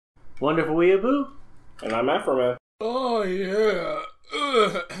Wonderful Weeaboo. And I'm Afroman. Oh, yeah.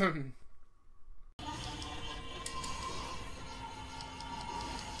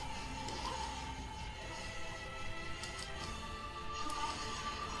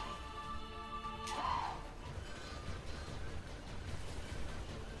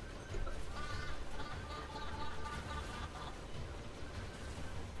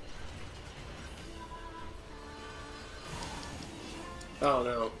 Oh,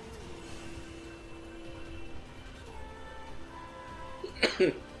 no.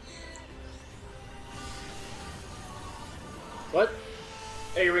 What?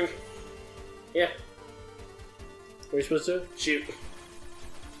 Hey, Ring. Yeah. What are you supposed to? Shoot.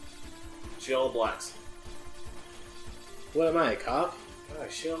 Shoot all the blacks. What am I, a cop? Oh,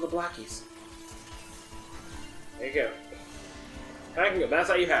 shoot all the blackies. There you go. Hacking, that's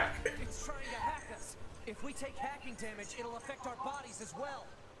how you hack. It's trying to hack us. If we take hacking damage, it'll affect our bodies as well.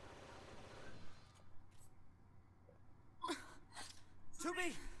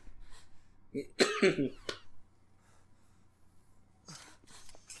 Tubi!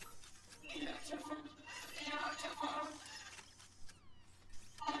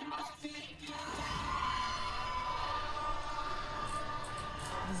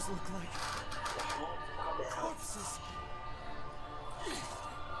 These look like corpses.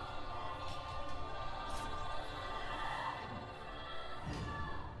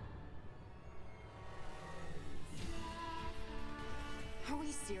 Are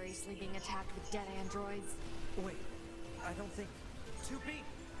we seriously being attacked with dead androids? Wait, I don't think... 2B!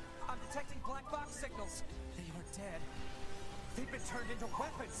 I'm detecting black box signals. They are dead. They've been turned into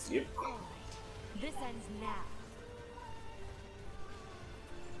weapons. Yep. Alright, this ends now.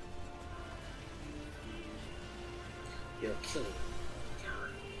 Yo, kill him.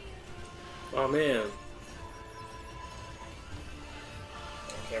 Oh, man.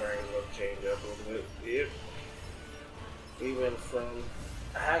 Camera angles will change up a little bit. Yep. We went from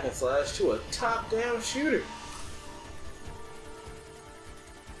a hack and slash to a top-down shooter.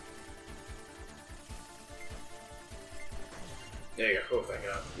 There you go. Oh, thank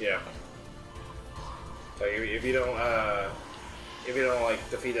God. Yeah. So if you don't like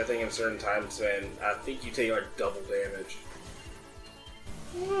defeat that thing in a certain time span, I think you take like double damage.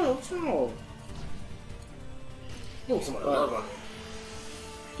 Oh, what's wrong? Oh, somebody love on me.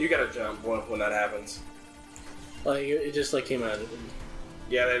 You gotta jump when that happens. Like, it just, like, came out.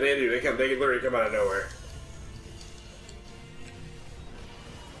 Yeah, they do. They literally come out of nowhere.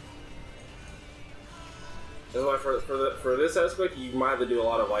 That's why for this aspect, you might have to do a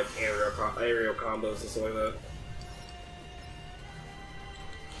lot of like aerial combos and stuff like that.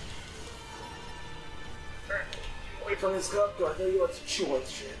 Wait for this cup. I know you like to chew on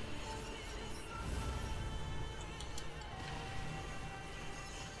shit.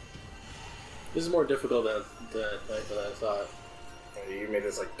 This is more difficult than I thought. You made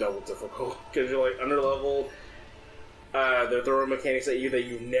this like double difficult because you're like under level. They're throwing mechanics at you that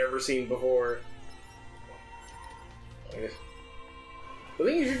you've never seen before. The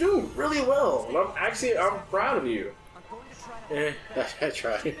thing is, you're doing really well, and I'm proud of you. I'm going to try to I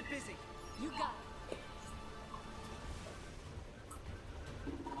tried. keep it busy. You got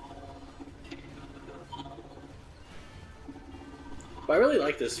But I really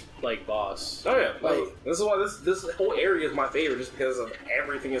like this, like, boss. Oh yeah, Like, this is why this whole area is my favorite, just because of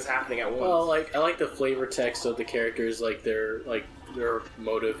everything is happening at once. well, like, I like the flavor text of the characters, like their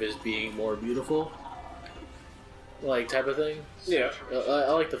motive is being more beautiful, like, type of thing. Yeah.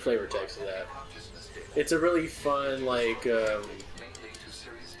 I like the flavor text of that. It's a really fun, like,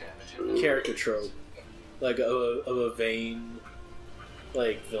 character trope, like of a vain,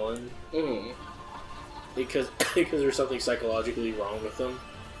 like, villain. Mm. Because there's something psychologically wrong with them.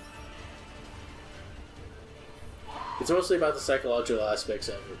 It's mostly about the psychological aspects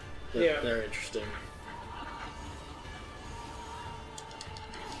of it. Yeah. They're interesting.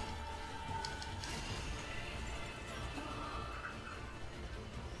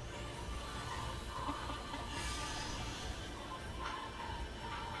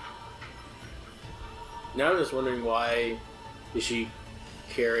 Now I'm just wondering, why is she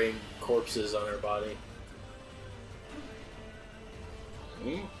carrying corpses on her body?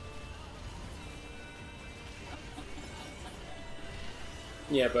 Mm.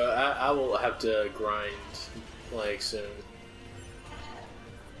 Yeah, but I will have to grind, like, soon.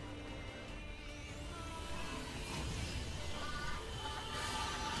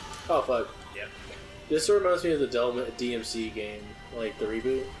 Oh, fuck. Yeah. This reminds me of the DMC game, like, the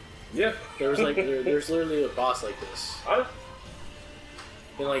reboot. Yeah. There was, like, there's literally a boss like this.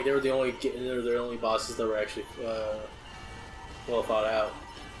 And, like, they were the only bosses that were actually, well thought out.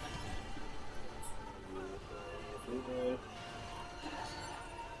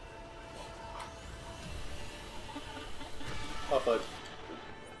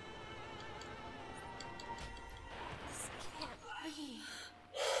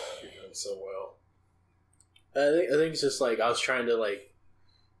 so well. I think it's just like I was trying to like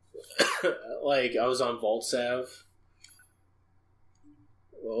like I was on Vault Sav.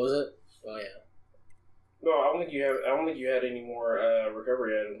 What was it? Oh yeah. No, I don't think you had any more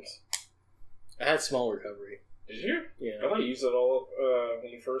recovery items. I had small recovery. Did you? Yeah. I thought you used it all up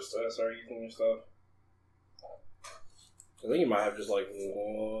when you first started using your stuff. I think you might have just like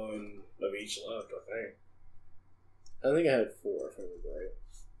one of each left. I think I had 4 if I remember right.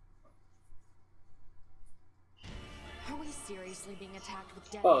 Are we seriously being attacked with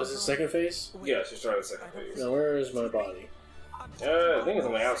dead Oh, is it androids? second phase? Yes, you started second phase. Now where is my body? I think it's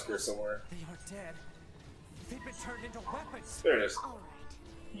on the outskirts somewhere. They are dead. They've been turned into weapons. There it is. All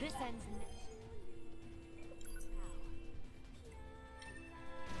right. This ends.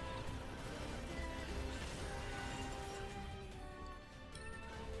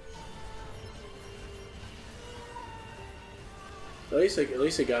 At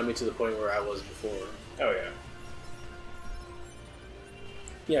least it got me to the point where I was before. Oh yeah.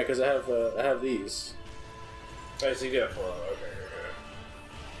 Yeah, because I have these. I see. Yeah, 4. Okay.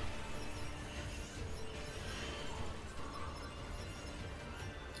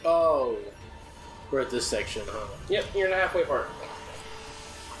 Oh, we're at this section, huh? Yep, you're in the halfway part.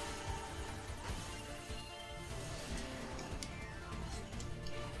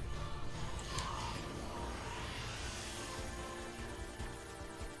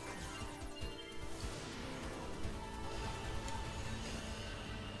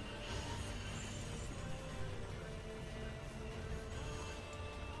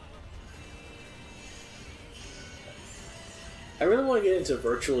 I really want to get into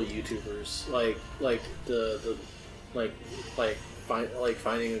virtual YouTubers, like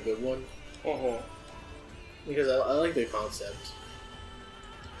finding a good one, because I like the concept.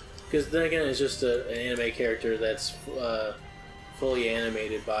 Because then again, it's just an anime character that's fully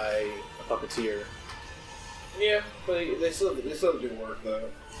animated by a puppeteer. Yeah, but they still do work though.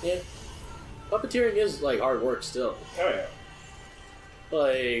 Yeah, puppeteering is like hard work still. Oh yeah.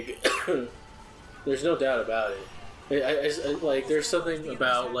 Like, there's no doubt about it. I like, there's something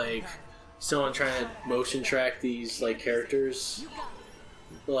about like someone trying to motion track these like characters,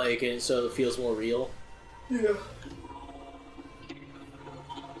 like, and so it feels more real. Yeah.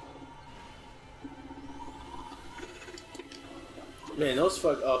 Man, those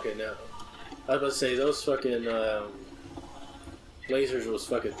okay, no. I was about to say those fucking lasers was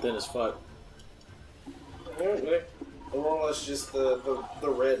fucking thin as fuck. They're more or less just the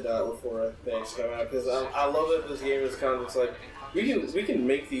red dot before things come out, because I love that this game is kind of just like we can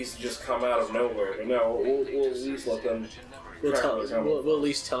make these just come out of nowhere, but no, we'll at least let them. We'll at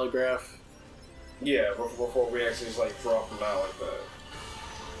least telegraph. Yeah, before we actually just like drop them out like that.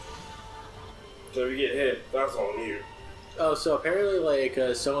 So if you get hit, that's on you. Oh, so apparently, like,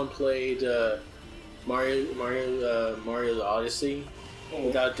 someone played Mario's Odyssey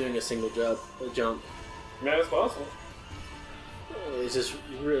without doing a single jump. Man, it's possible. It's just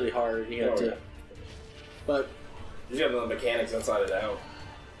really hard. You have to, yeah. But You have the mechanics inside it out.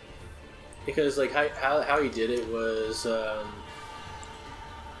 because like how he did it was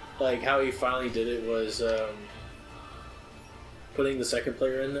like how he finally did it was putting the second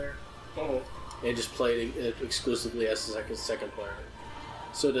player in there. And just played it exclusively as the second player,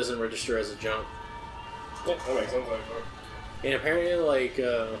 so it doesn't register as a jump. Yeah, that makes sense. Actually. And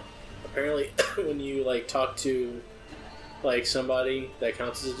apparently, when you like talk to like somebody, that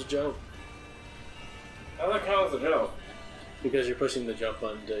counts as a jump How that count as a jump? because you're pushing the jump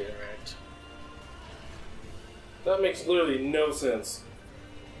button to interact. That makes literally no sense.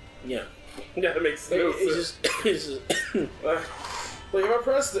 Yeah, That makes no sense. it's just Like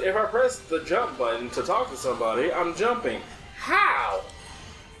if I press the jump button to talk to somebody, I'm jumping. How?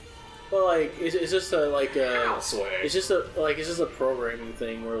 well, like it's just a like How, Sway? it's just a programming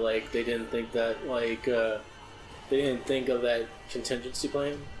thing where like they didn't think that like they didn't think of that contingency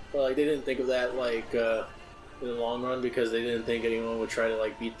plan. But like they didn't think of that like in the long run because they didn't think anyone would try to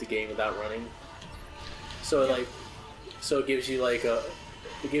like beat the game without running. So like so it gives you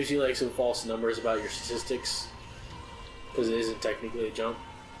like some false numbers about your statistics because it isn't technically a jump.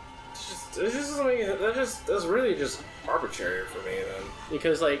 That's really just arbitrary for me then.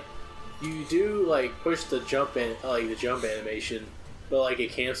 Because like you do like push the jump the jump animation, but like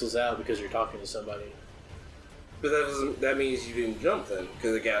it cancels out because you're talking to somebody. But that means you didn't jump then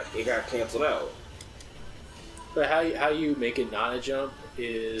because it got canceled out. But how you make it not a jump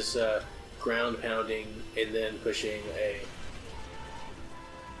is ground pounding and then pushing A.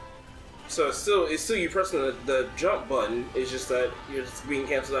 So it's still you pressing the jump button. It's just that you're just being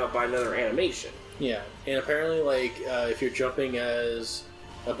canceled out by another animation. Yeah, and apparently like if you're jumping as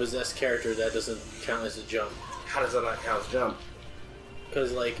a possessed character, that doesn't count as a jump. How does that not count as jump?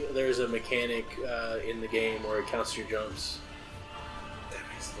 Because like there's a mechanic in the game where it counts your jumps. That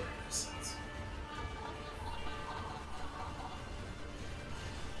makes a little bit of sense.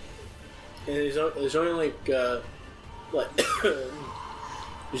 And there's only like there's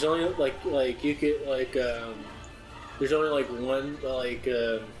only like you could like there's only like one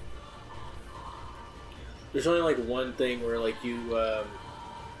there's only like one thing where like you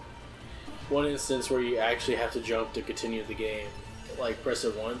one instance where you actually have to jump to continue the game. Like press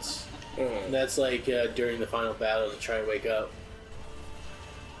it once. And that's like during the final battle to try and wake up.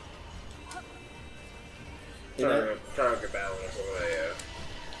 Trying to get battle or something like that,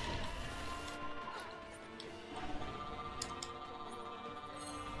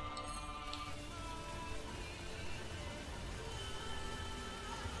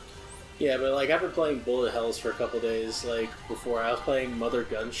 yeah, but like I've been playing Bullet Hells for a couple days. Like before, I was playing Mother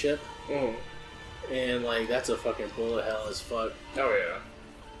Gunship, and like that's a fucking bullet hell as fuck. Oh yeah.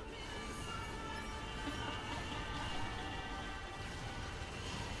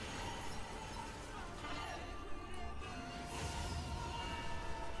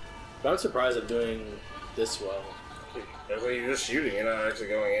 But I'm surprised I'm doing this well. That's why you're just shooting, you're not actually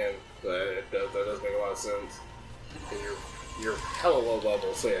going in. That does make a lot of sense. And you're hella low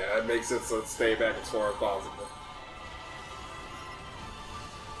level, so yeah, it makes sense to stay back as far as possible.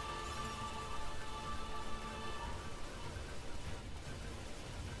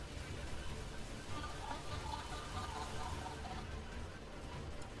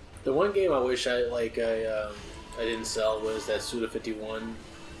 The one game I wish I didn't sell was that Suda 51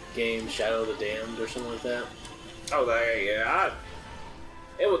 game, Shadow of the Damned or something like that. Oh, that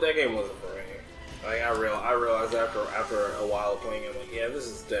that game wasn't for me. Like I realized after a while of playing it, like yeah, this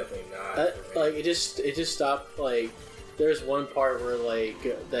is definitely not. For me. Like it just stopped. Like there's one part where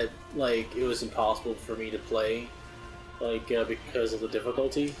that it was impossible for me to play, because of the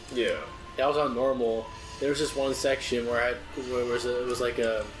difficulty. Yeah, that was on normal. There was just one section where it was like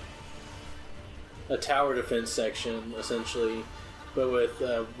a tower defense section essentially, but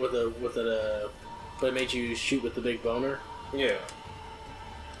but it made you shoot with the big boner. Yeah.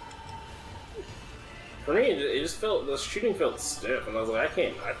 For me, it just felt the shooting felt stiff, and I was like,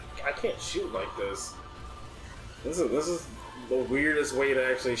 I can't shoot like this. This is the weirdest way to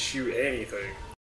actually shoot anything.